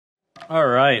All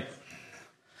right.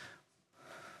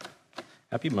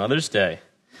 Happy Mother's Day.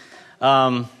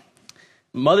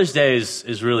 Mother's Day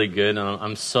is really good, and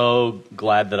I'm so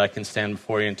glad that I can stand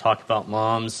before you and talk about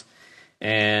moms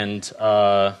and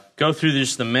go through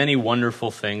just the many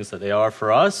wonderful things that they are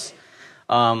for us.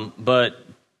 But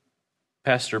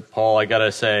Pastor Paul, I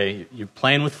gotta say, you're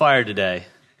playing with fire today.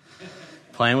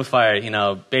 Playing with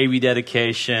fire, baby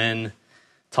dedication,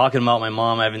 talking about my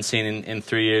mom I haven't seen in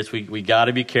 3 years. We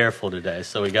gotta be careful today,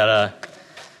 so we gotta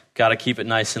keep it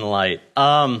nice and light.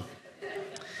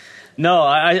 No,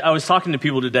 I was talking to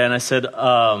people today, and I said,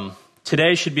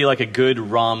 today should be like a good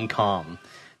rom-com.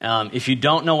 If you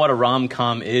don't know what a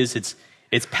rom-com is, it's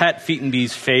Pat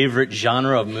Featonby's favorite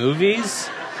genre of movies.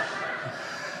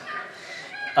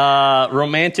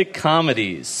 Romantic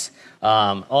comedies.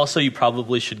 Also, you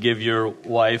probably should give your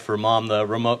wife or mom the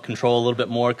remote control a little bit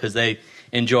more because they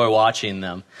enjoy watching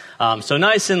them. So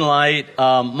nice and light.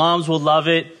 Moms will love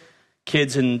it.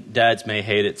 Kids and dads may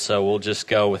hate it, so we'll just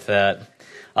go with that.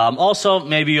 Also,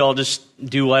 maybe I'll just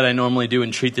do what I normally do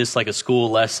and treat this like a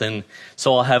school lesson.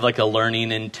 So I'll have like a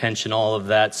learning intention, all of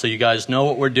that, so you guys know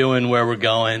what we're doing, where we're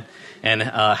going, and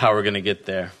how we're going to get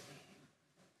there.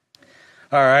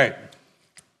 All right.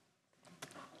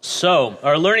 So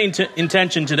our learning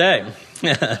intention today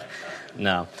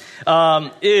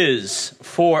is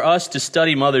for us to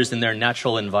study mothers in their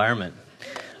natural environment,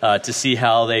 to see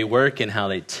how they work and how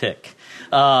they tick.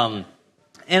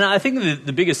 And I think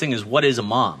the biggest thing is, what is a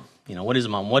mom? What is a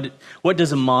mom? What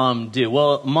does a mom do?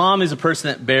 Well, a mom is a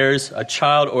person that bears a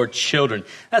child or children.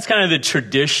 That's kind of the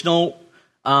traditional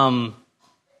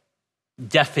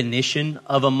definition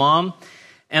of a mom.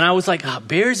 And I was like,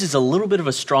 bears is a little bit of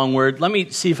a strong word. Let me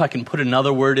see if I can put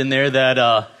another word in there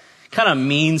that kind of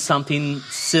means something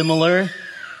similar.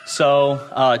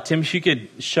 So, Tim, if you could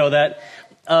show that.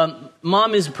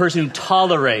 Mom is a person who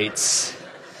tolerates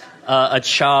a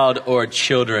child or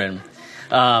children.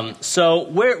 So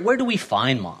where do we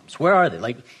find moms? Where are they?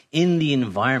 Like in the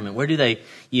environment, where do they,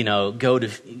 go to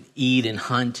eat and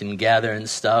hunt and gather and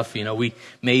stuff? We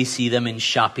may see them in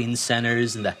shopping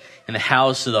centers, in the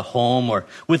house or the home, or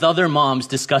with other moms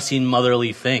discussing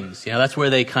motherly things. That's where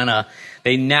they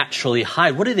they naturally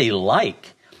hide. What do they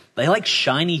like? They like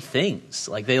shiny things.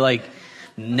 Like they like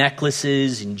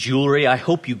necklaces and jewelry. I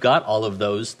hope you got all of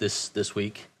those this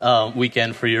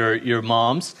weekend for your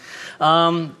moms.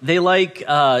 They like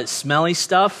smelly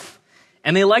stuff,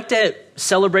 and they like to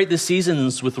celebrate the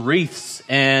seasons with wreaths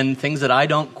and things that I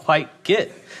don't quite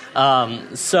get.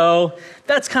 So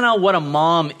that's kind of what a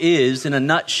mom is in a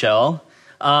nutshell.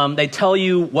 They tell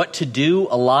you what to do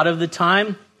a lot of the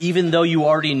time, even though you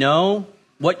already know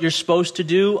what you're supposed to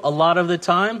do a lot of the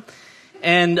time.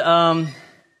 And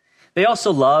they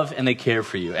also love and they care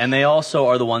for you, and they also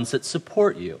are the ones that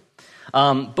support you.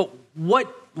 But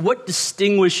what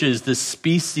distinguishes the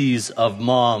species of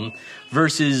mom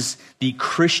versus the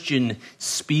Christian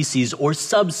species or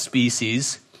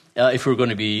subspecies, if we're going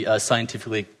to be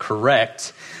scientifically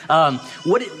correct?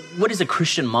 What does a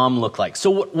Christian mom look like?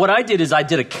 So what I did is I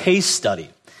did a case study.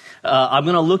 I'm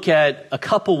going to look at a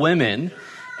couple women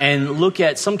and look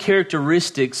at some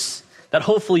characteristics that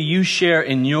hopefully you share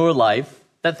in your life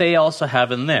that they also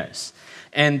have in theirs,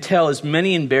 and tell as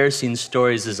many embarrassing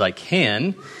stories as I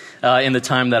can in the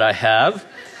time that I have.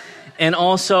 And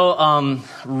also,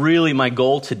 really my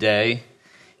goal today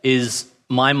is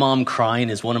my mom crying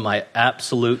is one of my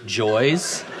absolute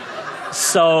joys.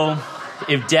 So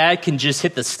if Dad can just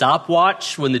hit the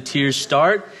stopwatch when the tears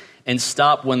start and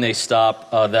stop when they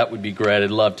stop, that would be great. I'd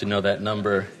love to know that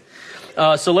number.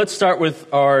 So let's start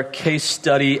with our case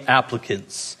study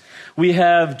applicants. We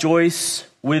have Joyce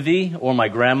Withy, or my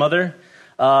grandmother,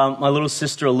 my little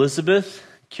sister Elizabeth,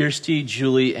 Kirsty,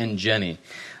 Julie, and Jenny.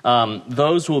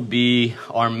 Those will be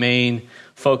our main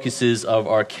focuses of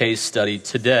our case study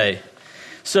today.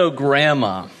 So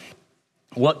Grandma,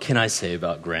 what can I say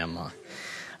about Grandma?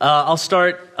 I'll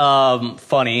start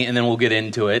funny, and then we'll get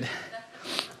into it.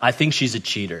 I think she's a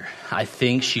cheater. I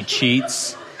think she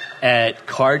cheats at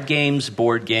card games,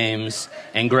 board games,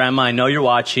 and Grandma, I know you're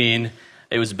watching.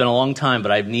 It's been a long time,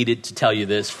 but I've needed to tell you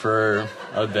this for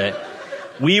a bit.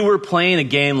 We were playing a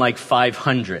game like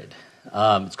 500.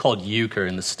 It's called euchre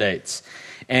in the States.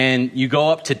 And you go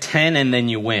up to 10 and then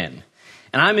you win.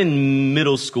 And I'm in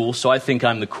middle school, so I think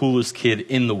I'm the coolest kid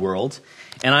in the world.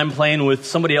 And I'm playing with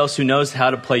somebody else who knows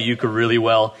how to play euchre really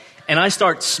well. And I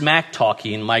start smack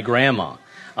talking my grandma.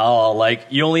 Oh, like,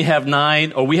 you only have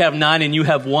 9, or we have 9 and you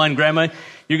have 1. Grandma,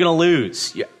 you're going to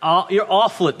lose. You're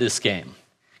awful at this game.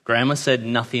 Grandma said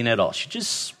nothing at all. She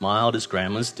just smiled as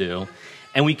grandmas do.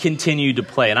 And we continued to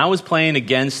play. And I was playing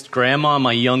against Grandma,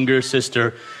 my younger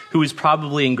sister, who was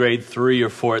probably in grade 3 or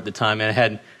 4 at the time and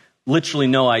had literally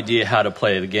no idea how to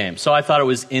play the game. So I thought it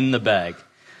was in the bag.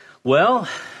 Well,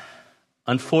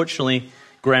 unfortunately,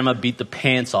 Grandma beat the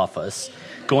pants off us,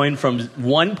 going from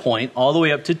 1 point all the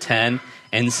way up to 10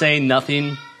 and saying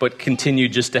nothing but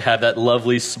continued just to have that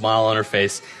lovely smile on her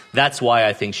face. That's why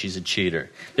I think she's a cheater.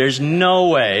 There's no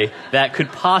way that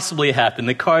could possibly happen.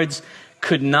 The cards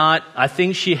could not. I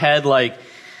think she had like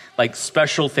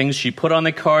special things she put on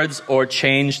the cards or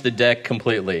changed the deck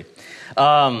completely.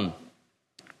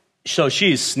 So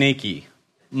she's sneaky.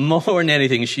 More than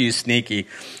anything, she's sneaky.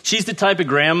 She's the type of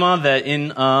grandma that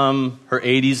in her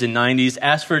 80s and 90s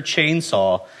asked for a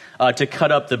chainsaw to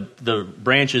cut up the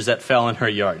branches that fell in her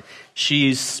yard.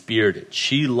 She's spirited.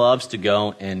 She loves to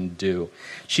go and do.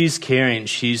 She's caring.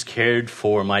 She's cared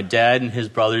for my dad and his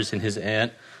brothers and his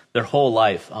aunt their whole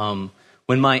life.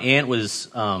 When my aunt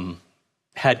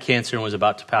had cancer and was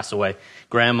about to pass away,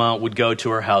 Grandma would go to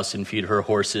her house and feed her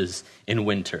horses in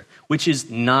winter, which is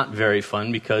not very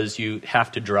fun because you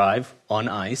have to drive on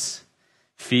ice,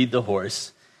 feed the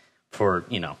horse for,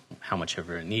 how much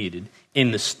ever it needed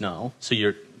in the snow. So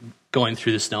you're going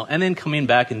through the snow and then coming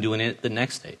back and doing it the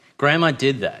next day. Grandma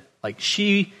did that.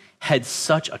 She had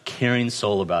such a caring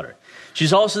soul about her.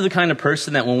 She's also the kind of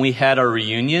person that when we had our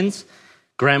reunions,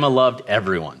 Grandma loved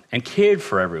everyone and cared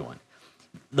for everyone.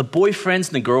 The boyfriends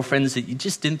and the girlfriends that you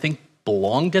just didn't think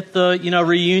belonged at the,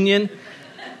 reunion,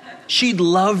 she'd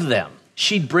love them.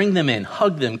 She'd bring them in,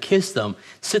 hug them, kiss them,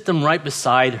 sit them right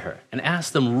beside her and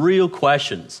ask them real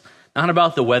questions, not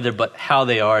about the weather, but how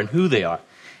they are and who they are.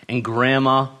 And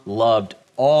Grandma loved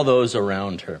all those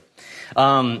around her.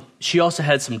 She also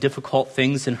had some difficult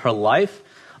things in her life,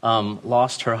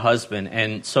 lost her husband.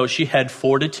 And so she had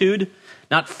fortitude,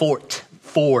 not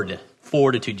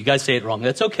fortitude. You guys say it wrong.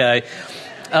 That's okay.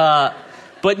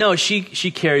 But no,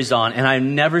 she carries on. And I've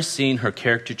never seen her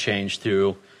character change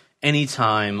through any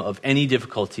time of any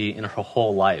difficulty in her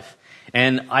whole life.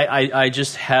 And I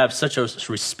just have such a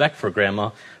respect for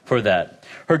Grandma for that.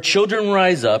 Her children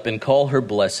rise up and call her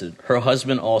blessed, her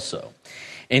husband also.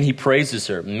 And he praises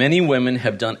her. Many women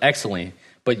have done excellently,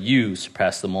 but you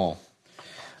surpass them all.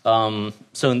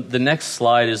 So the next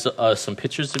slide is some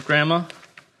pictures of Grandma.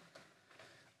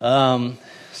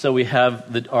 So we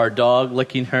have our dog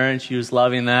licking her, and she was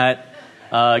loving that.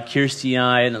 Kirsty and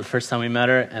I, the first time we met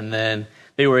her, and then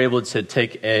they were able to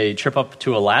take a trip up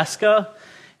to Alaska,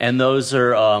 and those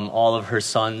are all of her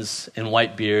sons in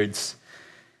white beards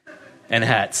and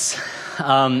hats.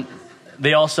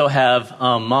 They also have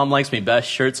Mom Likes Me Best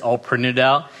shirts all printed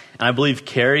out. And I believe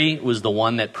Carrie was the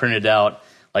one that printed out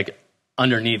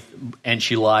underneath, and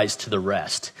she lies to the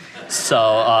rest. So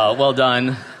well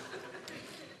done.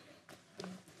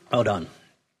 Well done.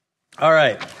 All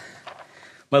right.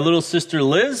 My little sister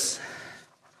Liz,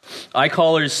 I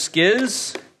call her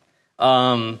Skiz.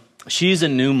 She's a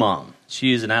new mom.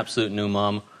 She is an absolute new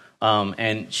mom.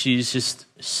 And she's just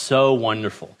so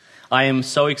wonderful. I am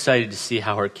so excited to see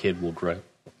how her kid will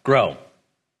grow.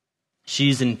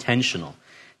 She's intentional.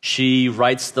 She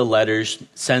writes the letters,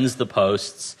 sends the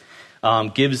posts,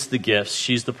 gives the gifts.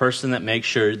 She's the person that makes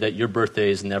sure that your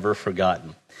birthday is never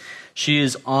forgotten. She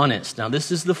is honest. Now,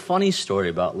 this is the funny story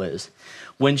about Liz.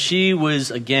 When she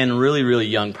was, again, really, really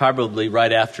young, probably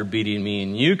right after beating me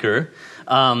in euchre,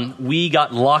 we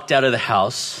got locked out of the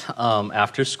house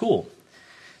after school.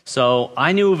 So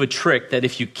I knew of a trick that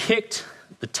if you kicked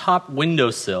the top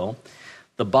windowsill,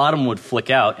 the bottom would flick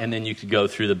out, and then you could go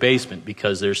through the basement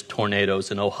because there's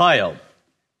tornadoes in Ohio.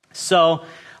 So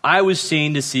I was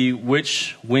seen to see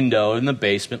which window in the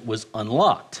basement was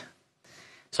unlocked.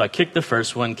 So I kicked the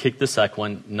first one, kicked the second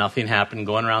one, nothing happened,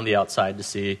 going around the outside to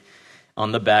see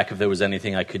on the back if there was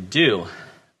anything I could do.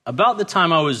 About the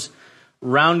time I was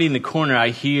rounding the corner, I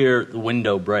hear the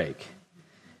window break,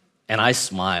 and I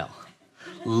smile.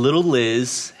 Little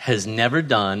Liz has never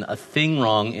done a thing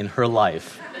wrong in her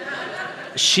life.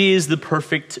 She is the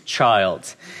perfect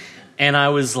child. And I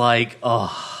was like,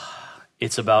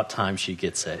 it's about time she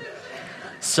gets it.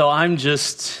 So I'm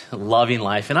just loving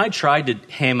life. And I tried to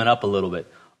ham it up a little bit.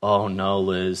 Oh no,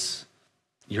 Liz,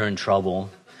 you're in trouble.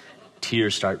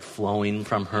 Tears start flowing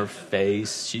from her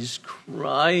face. She's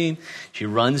crying. She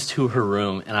runs to her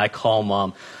room, and I call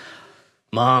Mom.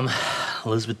 Mom,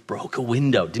 Elizabeth broke a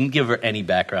window. Didn't give her any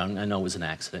background. I know it was an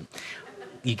accident.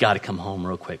 You got to come home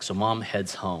real quick. So Mom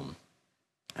heads home.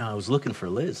 And I was looking for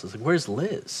Liz. I was like, where's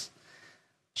Liz?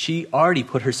 She already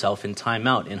put herself in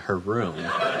timeout in her room.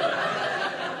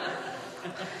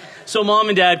 So Mom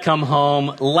and Dad come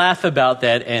home, laugh about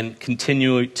that, and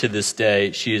continue to this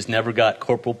day. She has never got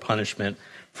corporal punishment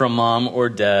from Mom or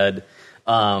Dad.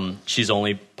 She's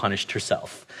only punished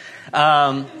herself.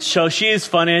 So she is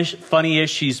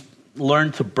funny-ish. She's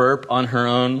learned to burp on her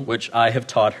own, which I have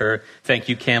taught her. Thank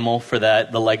you, Camel, for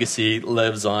that. The legacy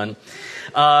lives on.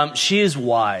 She is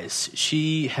wise.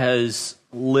 She has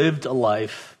lived a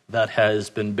life that has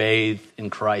been bathed in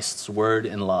Christ's word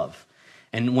and love.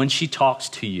 And when she talks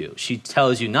to you, she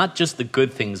tells you not just the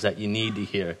good things that you need to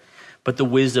hear, but the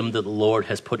wisdom that the Lord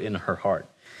has put in her heart.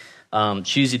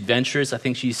 She's adventurous. I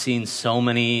think she's seen so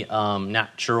many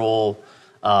national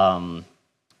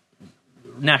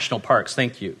parks.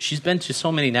 Thank you. She's been to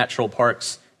so many national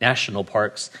parks.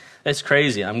 That's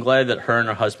crazy. I'm glad that her and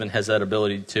her husband has that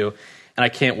ability too. And I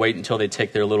can't wait until they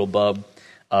take their little bub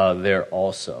there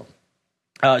also.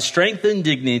 Strength and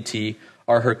dignity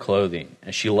are her clothing,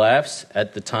 and she laughs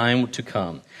at the time to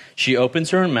come. She opens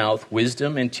her mouth,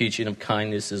 wisdom and teaching of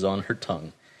kindness is on her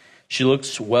tongue. She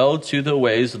looks well to the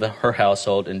ways of her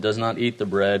household and does not eat the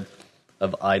bread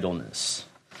of idleness.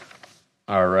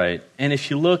 All right, and if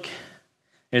you look,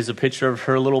 here's a picture of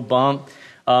her little bump.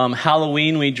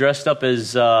 Halloween, we dressed up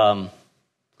as, I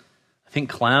think,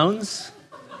 clowns.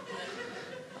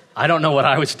 I don't know what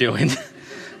I was doing.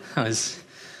 I was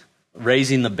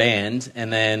raising the band,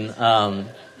 and then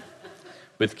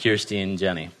with Kirsty and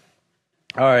Jenny.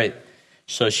 All right,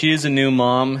 so she is a new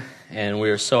mom, and we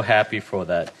are so happy for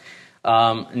that.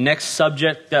 Next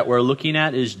subject that we're looking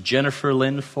at is Jennifer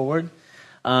Lynn Ford.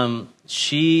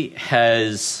 She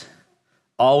has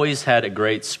always had a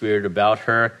great spirit about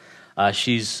her.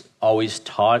 She's always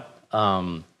taught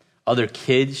other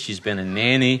kids. She's been a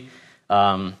nanny.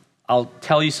 I'll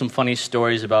tell you some funny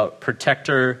stories about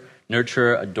protector,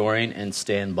 nurture, adoring, and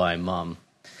stand by mom.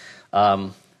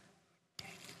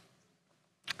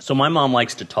 So my mom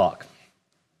likes to talk,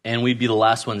 and we'd be the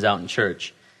last ones out in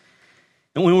church.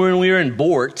 And when we were in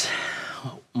Bort,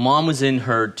 mom was in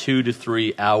her 2 to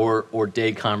 3 hour or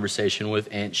day conversation with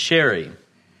Aunt Sherry.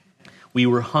 We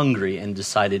were hungry and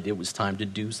decided it was time to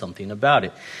do something about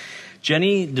it.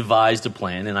 Jenny devised a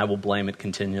plan, and I will blame it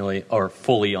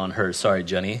fully on her. Sorry,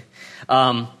 Jenny.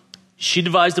 She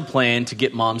devised a plan to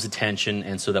get mom's attention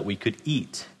and so that we could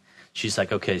eat. She's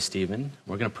like, okay, Stephen,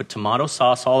 we're going to put tomato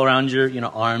sauce all around your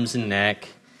arms and neck.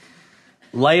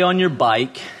 Lay on your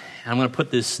bike, and I'm going to put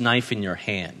this knife in your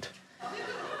hand.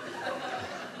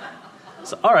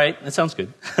 So, all right, that sounds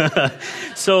good.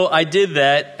 So I did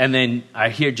that, and then I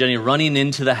hear Jenny running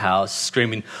into the house,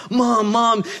 screaming,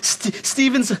 Mom,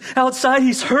 Stephen's outside,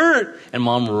 he's hurt. And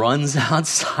Mom runs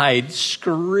outside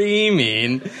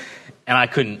screaming, and I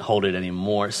couldn't hold it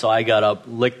anymore. So I got up,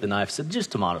 licked the knife, said,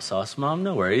 just tomato sauce, Mom,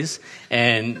 no worries.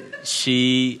 And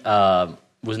she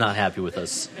was not happy with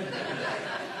us.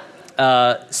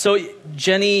 So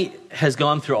Jenny has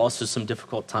gone through also some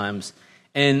difficult times.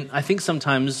 And I think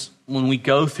sometimes when we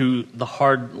go through the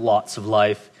hard lots of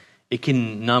life, it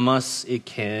can numb us, it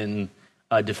can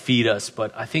defeat us.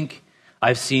 But I think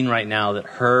I've seen right now that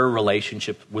her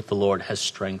relationship with the Lord has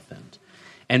strengthened.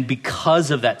 And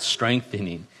because of that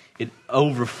strengthening, it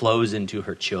overflows into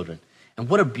her children. And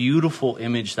what a beautiful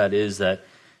image that is, that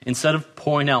instead of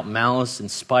pouring out malice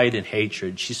and spite and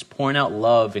hatred, she's pouring out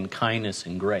love and kindness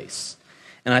and grace.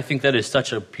 And I think that is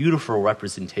such a beautiful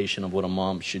representation of what a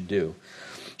mom should do.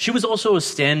 She was also a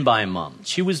standby mom.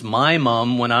 She was my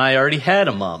mom when I already had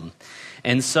a mom.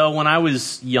 And so when I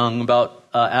was young, about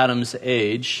Adam's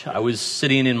age, I was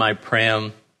sitting in my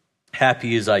pram,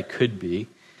 happy as I could be.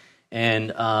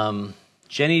 And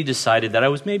Jenny decided that I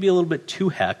was maybe a little bit too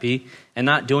happy and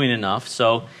not doing enough.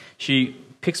 So she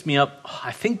picks me up,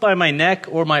 I think by my neck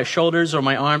or my shoulders or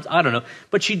my arms, I don't know.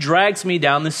 But she drags me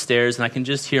down the stairs, and I can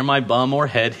just hear my bum or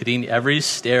head hitting every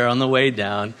stair on the way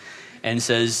down, and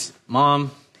says, Mom,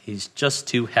 he's just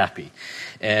too happy.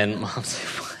 And Mom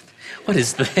said, what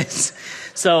is this?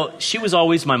 So she was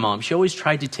always my mom. She always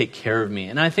tried to take care of me.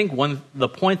 And I think the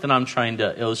point that I'm trying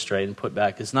to illustrate and put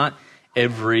back is not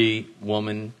every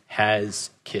woman has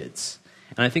kids.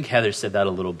 And I think Heather said that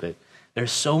a little bit.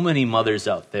 There's so many mothers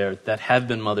out there that have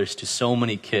been mothers to so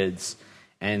many kids.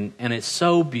 And it's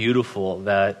so beautiful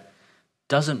that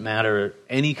doesn't matter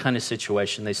any kind of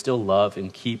situation, they still love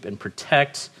and keep and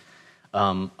protect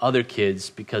other kids,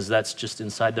 because that's just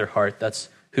inside their heart. That's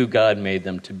who God made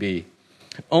them to be.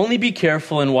 Only be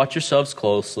careful and watch yourselves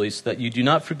closely, so that you do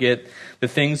not forget the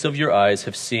things of your eyes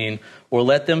have seen, or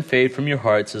let them fade from your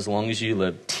hearts as long as you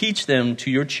live. Teach them to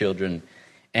your children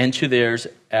and to theirs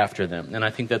after them. And I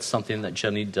think that's something that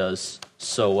Jenny does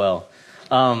so well.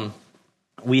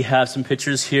 We have some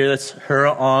pictures here. That's her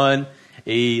on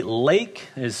a lake.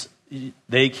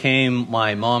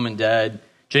 My mom and dad,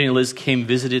 Jenny and Liz came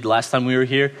visited last time we were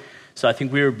here. So I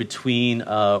think we were between,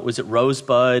 was it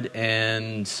Rosebud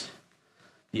and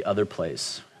the other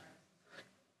place?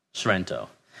 Sorrento.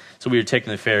 So we were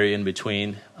taking the ferry in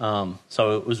between.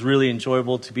 So it was really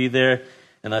enjoyable to be there,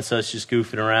 and that's us just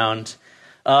goofing around.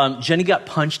 Jenny got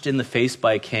punched in the face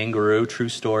by a kangaroo, true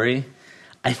story.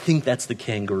 I think that's the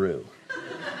kangaroo.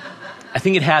 I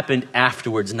think it happened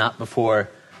afterwards, not before.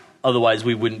 Otherwise,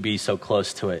 we wouldn't be so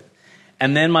close to it.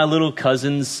 And then my little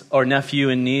cousins, or nephew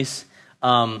and niece,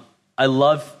 I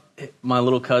love my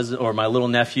little cousin or my little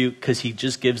nephew because he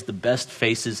just gives the best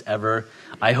faces ever.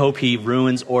 I hope he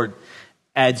ruins or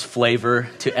adds flavor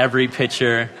to every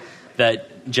picture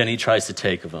that Jenny tries to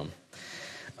take of him.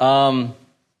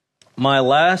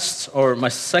 My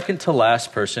second to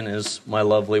last person is my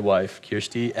lovely wife,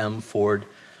 Kirsty M. Ford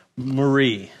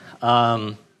Marie.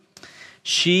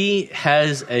 She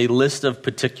has a list of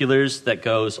particulars that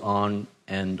goes on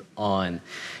and on.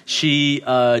 She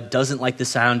doesn't like the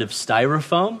sound of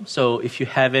styrofoam, so if you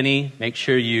have any, make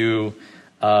sure you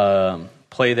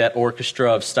play that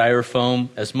orchestra of styrofoam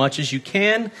as much as you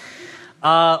can.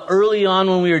 Early on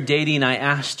when we were dating, I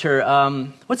asked her,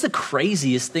 what's the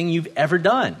craziest thing you've ever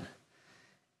done?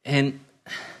 And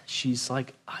she's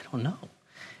like, I don't know.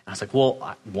 I was like,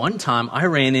 well, one time I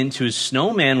ran into a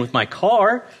snowman with my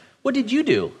car. What did you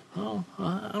do? Oh,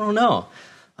 I don't know.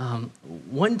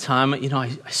 One time, I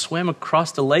swam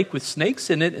across the lake with snakes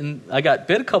in it, and I got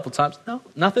bit a couple times. No,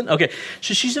 nothing? Okay.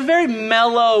 So she's a very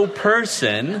mellow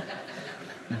person,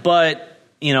 but,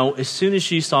 as soon as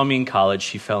she saw me in college,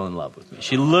 she fell in love with me.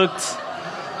 She looked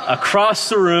across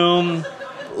the room,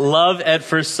 love at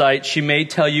first sight. She may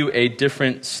tell you a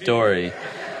different story.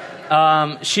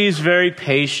 She's very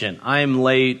patient. I am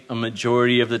late a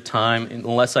majority of the time,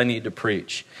 unless I need to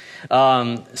preach.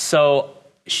 So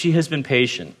she has been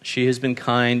patient. She has been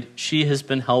kind. She has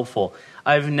been helpful.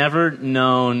 I've never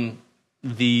known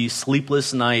the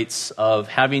sleepless nights of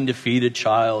having to feed a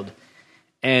child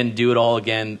and do it all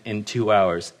again in 2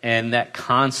 hours. And that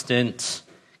constant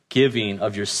giving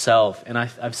of yourself. And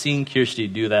I've seen Kirsty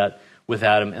do that with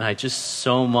Adam, and I just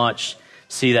so much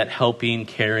see that helping,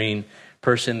 caring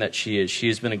person that she is. She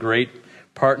has been a great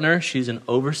partner. She's an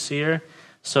overseer.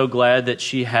 So glad that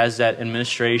she has that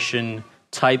administration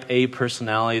type A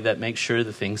personality that makes sure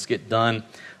the things get done.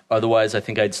 Otherwise, I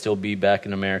think I'd still be back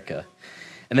in America.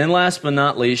 And then last but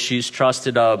not least, she's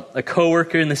trusted. A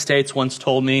coworker in the States once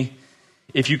told me,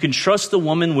 if you can trust the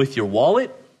woman with your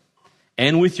wallet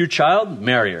and with your child,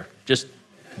 marry her. Just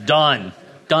done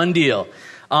deal.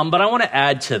 But I want to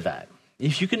add to that.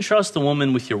 If you can trust the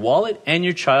woman with your wallet and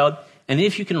your child, and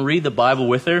if you can read the Bible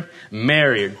with her,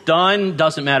 marry her. Done.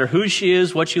 Doesn't matter who she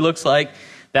is, what she looks like.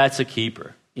 That's a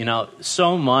keeper.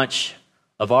 So much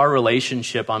of our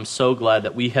relationship, I'm so glad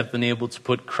that we have been able to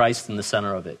put Christ in the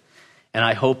center of it. And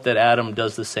I hope that Adam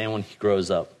does the same when he grows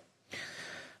up.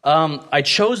 I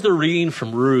chose the reading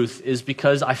from Ruth is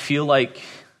because I feel like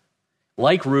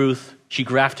Ruth, she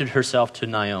grafted herself to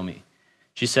Naomi.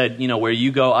 She said, where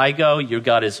you go, I go, your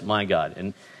God is my God.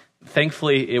 And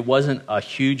thankfully, it wasn't a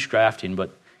huge grafting, but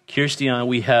Kirsty and I,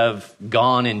 we have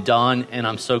gone and done, and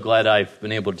I'm so glad I've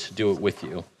been able to do it with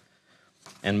you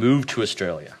and move to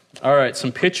Australia. All right,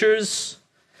 some pictures.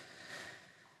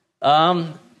 They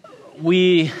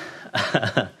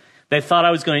thought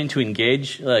I was going to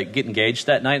get engaged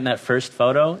that night in that first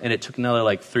photo, and it took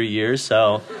another 3 years,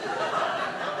 so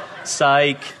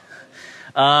psych.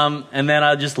 And then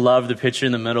I just love the picture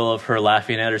in the middle of her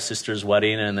laughing at her sister's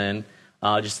wedding, and then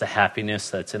just the happiness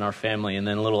that's in our family, and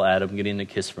then little Adam getting a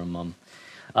kiss from Mom.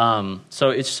 So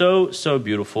it's so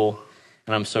beautiful,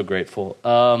 and I'm so grateful.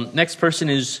 Next person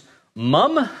is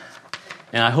Mom,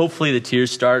 and hopefully the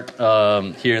tears start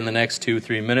here in the next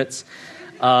 2-3 minutes.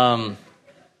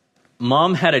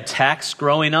 Mom had a tax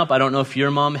growing up. I don't know if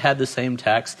your mom had the same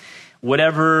tax.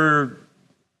 Whatever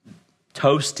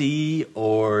toasty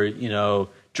or,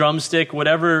 drumstick,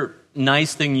 whatever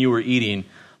nice thing you were eating,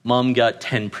 Mom got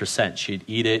 10%. She'd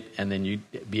eat it, and then you'd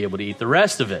be able to eat the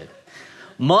rest of it.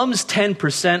 Mom's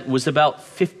 10% was about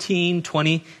 15,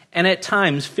 20, and at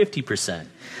times 50%.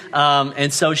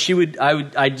 And so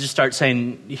I'd just start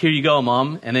saying, here you go,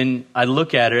 Mom. And then I'd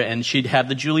look at her, and she'd have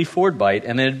the Julie Ford bite,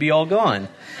 and then it'd be all gone.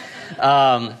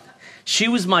 She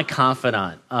was my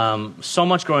confidant. So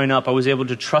much growing up, I was able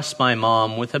to trust my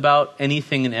mom with about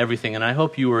anything and everything, and I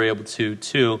hope you were able to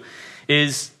too,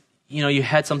 you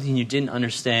had something you didn't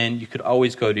understand, you could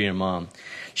always go to your mom.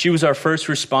 She was our first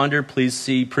responder. Please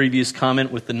see previous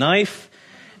comment with the knife.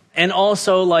 And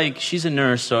also, she's a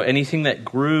nurse, so anything that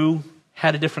grew,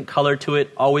 had a different color to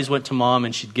it, always went to Mom,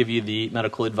 and she'd give you the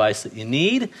medical advice that you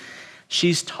need.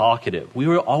 She's talkative. We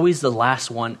were always the last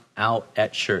one out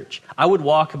at church. I would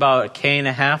walk about 1.5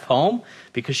 km home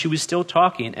because she was still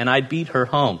talking, and I'd beat her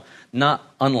home, not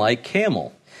unlike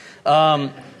Camel.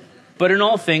 But in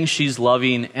all things, she's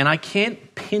loving, and I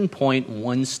can't pinpoint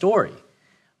one story.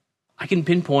 I can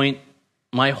pinpoint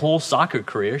my whole soccer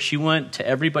career. She went to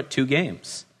every but 2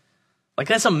 games. Like,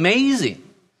 that's amazing.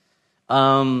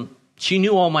 She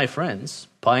knew all my friends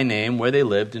by name, where they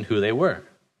lived, and who they were.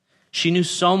 She knew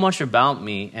so much about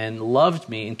me and loved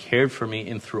me and cared for me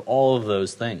and through all of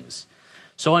those things.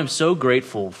 So I'm so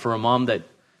grateful for a mom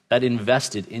that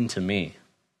invested into me.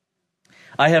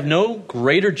 I have no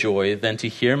greater joy than to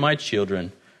hear my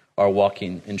children are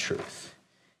walking in truth.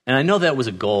 And I know that was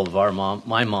a goal of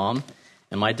my mom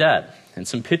and my dad. And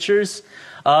some pictures.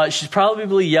 She's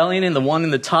probably yelling in the one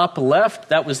in the top left.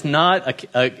 That was not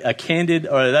a candid,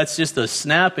 or that's just a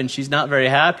snap, and she's not very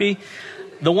happy.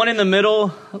 The one in the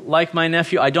middle, like my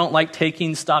nephew, I don't like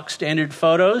taking stock standard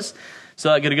photos,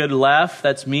 so I get a good laugh.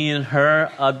 That's me and her.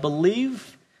 I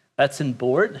believe that's in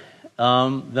Board,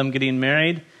 them getting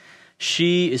married.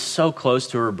 She is so close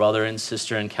to her brother and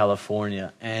sister in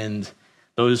California, and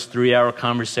those 3-hour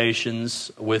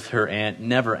conversations with her aunt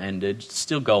never ended,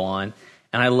 still go on.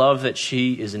 And I love that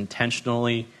she is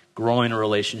intentionally growing a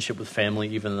relationship with family,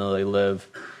 even though they live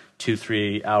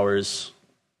 2-3 hours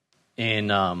in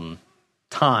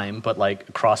time, but like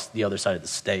across the other side of the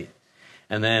state.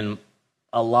 And then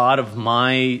a lot of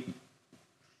my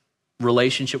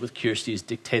relationship with Kirsty is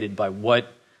dictated by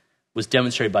what was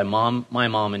demonstrated by my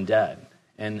mom and dad.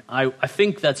 And I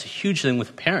think that's a huge thing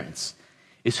with parents,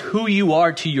 is who you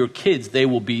are to your kids, they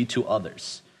will be to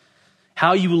others.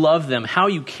 How you love them, how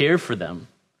you care for them,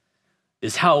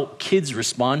 is how kids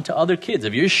respond to other kids.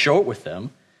 If you're short with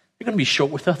them, you're going to be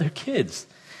short with other kids.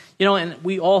 You know, and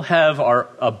we all have our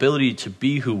ability to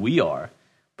be who we are,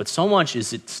 but so much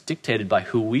is it's dictated by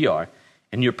who we are,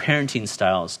 and your parenting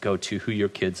styles go to who your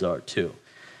kids are too.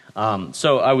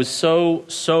 So I was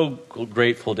so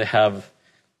grateful to have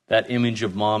that image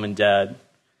of mom and dad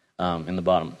in the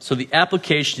bottom. So the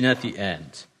application at the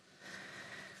end.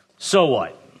 So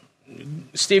what?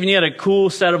 Stephen, you had a cool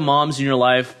set of moms in your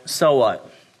life. So what?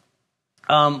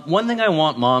 One thing I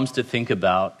want moms to think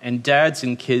about, and dads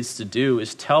and kids to do,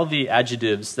 is tell the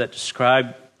adjectives that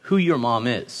describe who your mom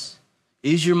is.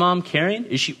 Is your mom caring?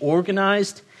 Is she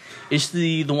organized? Is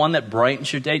the one that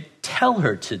brightens your day? Tell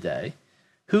her today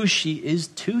who she is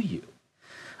to you.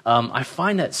 I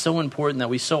find that so important that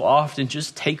we so often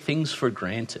just take things for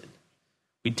granted.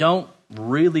 We don't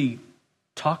really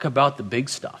talk about the big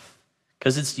stuff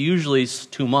because it's usually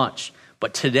too much.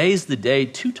 But today's the day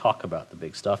to talk about the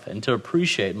big stuff and to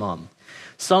appreciate mom.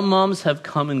 Some moms have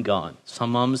come and gone.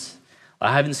 Some moms,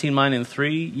 I haven't seen mine in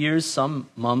 3 years. Some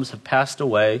moms have passed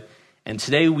away. And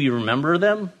today we remember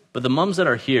them. But the moms that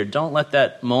are here, don't let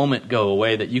that moment go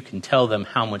away that you can tell them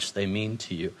how much they mean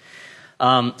to you.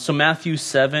 So Matthew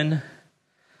 7,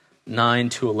 9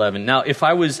 to 11. Now, if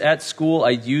I was at school,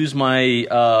 I'd use my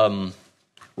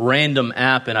random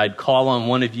app and I'd call on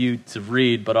one of you to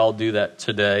read, but I'll do that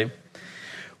today.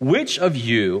 Which of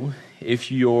you,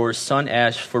 if your son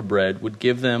asked for bread, would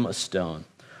give them a stone?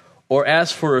 Or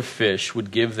asked for a fish,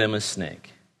 would give them a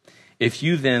snake? If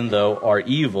you then, though, are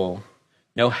evil,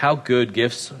 know how good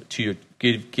gifts to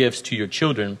give gifts to your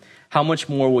children, how much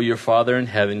more will your Father in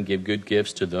heaven give good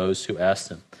gifts to those who ask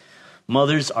him?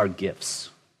 Mothers are gifts.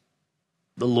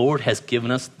 The Lord has given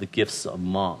us the gifts of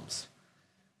moms.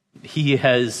 He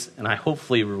has, and I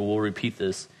hopefully will repeat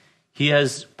this, he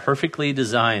has perfectly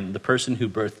designed the person who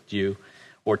birthed you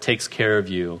or takes care of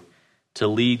you to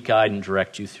lead, guide, and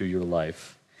direct you through your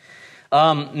life.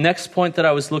 Next point that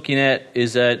I was looking at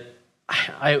is that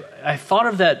I thought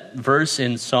of that verse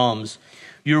in Psalms,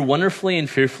 you're wonderfully and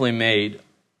fearfully made.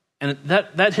 And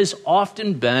that has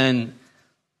often been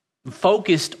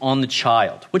focused on the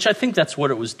child, which I think that's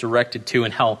what it was directed to,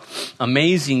 and how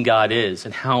amazing God is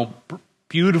and how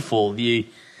beautiful the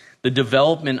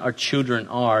development our children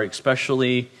are,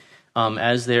 especially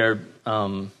as they're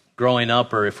growing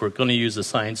up, or if we're going to use the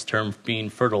science term, being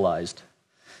fertilized.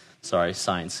 Sorry,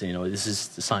 science, this is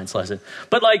the science lesson.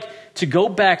 But to go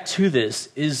back to this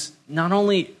is not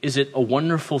only is it a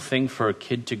wonderful thing for a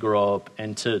kid to grow up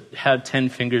and to have 10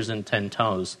 fingers and 10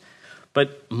 toes,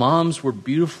 but moms were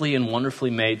beautifully and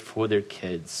wonderfully made for their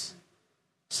kids.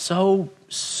 So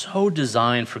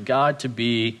designed for God to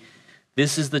be,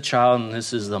 this is the child and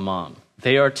this is the mom.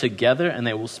 They are together and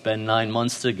they will spend 9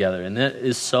 months together. And that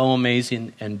is so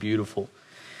amazing and beautiful.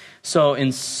 So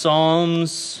in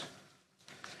Psalms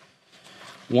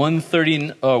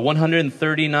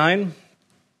 139,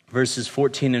 verses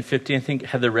 14 and 15, I think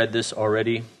Heather read this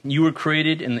already. You were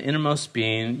created in the innermost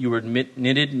being. You were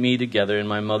knitted me together in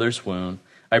my mother's womb.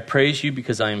 I praise you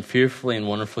because I am fearfully and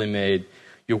wonderfully made.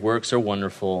 Your works are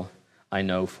wonderful. I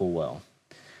know full well.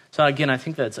 So again, I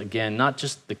think that's, again, not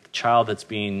just the child that's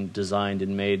being designed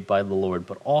and made by the Lord,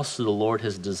 but also the Lord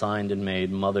has designed and made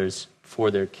mothers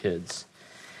for their kids.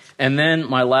 And then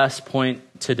my last point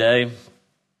today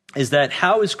is that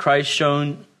how is Christ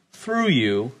shown through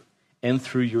you and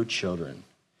through your children?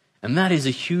 And that is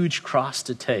a huge cross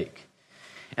to take.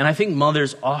 And I think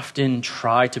mothers often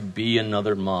try to be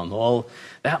another mom. Well,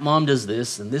 that mom does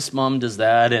this and this mom does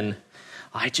that, and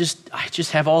I just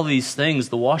have all these things.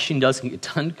 The washing doesn't get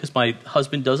done because my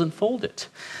husband doesn't fold it.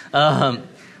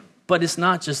 But it's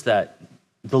not just that.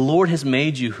 The Lord has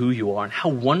made you who you are, and how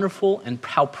wonderful and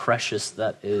how precious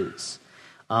that is.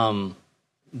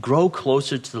 Grow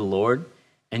closer to the Lord,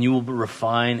 and you will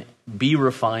be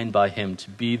refined by him to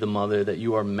be the mother that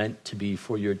you are meant to be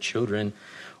for your children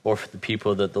or for the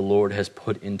people that the Lord has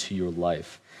put into your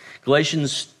life.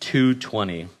 Galatians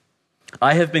 2:20.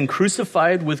 I have been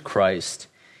crucified with Christ,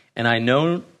 and I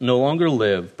no longer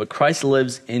live, but Christ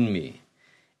lives in me.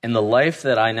 And the life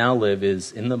that I now live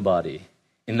is in the body,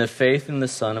 in the faith in the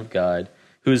Son of God,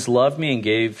 who has loved me and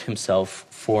gave himself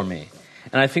for me.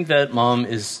 And I think that, Mom,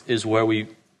 is where we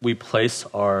place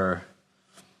our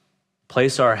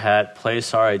hat,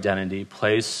 place our identity,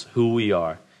 place who we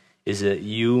are, is that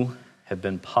you have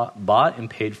been bought and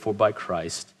paid for by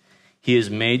Christ. He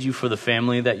has made you for the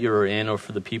family that you're in or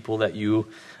for the people that you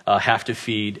have to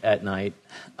feed at night.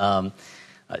 I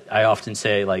often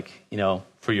say,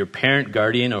 for your parent,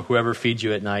 guardian, or whoever feeds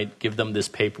you at night, give them this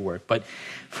paperwork. But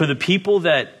for the people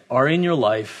that are in your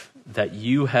life that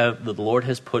the Lord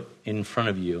has put in front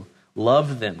of you,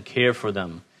 love them, care for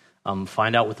them,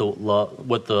 find out what the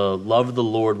love of the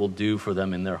Lord will do for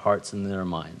them in their hearts and in their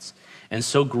minds. And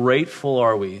so grateful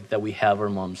are we that we have our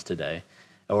moms today,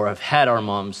 or have had our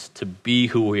moms to be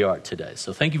who we are today.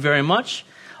 So thank you very much.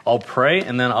 I'll pray,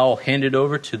 and then I'll hand it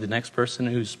over to the next person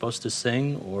who's supposed to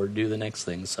sing or do the next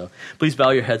thing. So please bow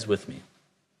your heads with me.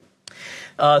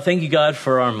 Thank you, God,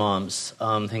 for our moms.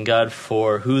 Thank God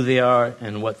for who they are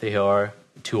and what they are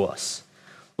to us.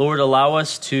 Lord, allow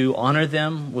us to honor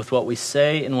them with what we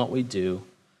say and what we do.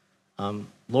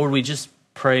 Lord, we just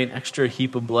pray an extra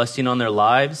heap of blessing on their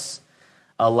lives.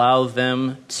 Allow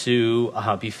them to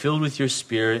be filled with your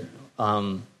Spirit.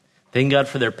 Thank God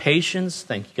for their patience.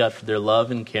 Thank you, God, for their love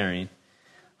and caring.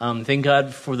 Thank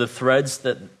God for the threads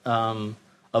that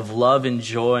of love and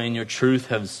joy and your truth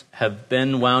have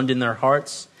been wound in their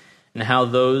hearts, and how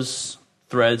those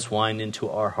threads wind into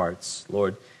our hearts,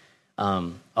 Lord.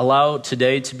 Allow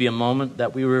today to be a moment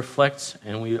that we reflect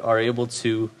and we are able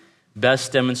to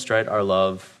best demonstrate our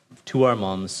love to our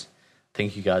moms.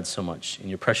 Thank you, God, so much. In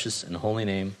your precious and holy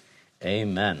name,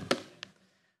 amen.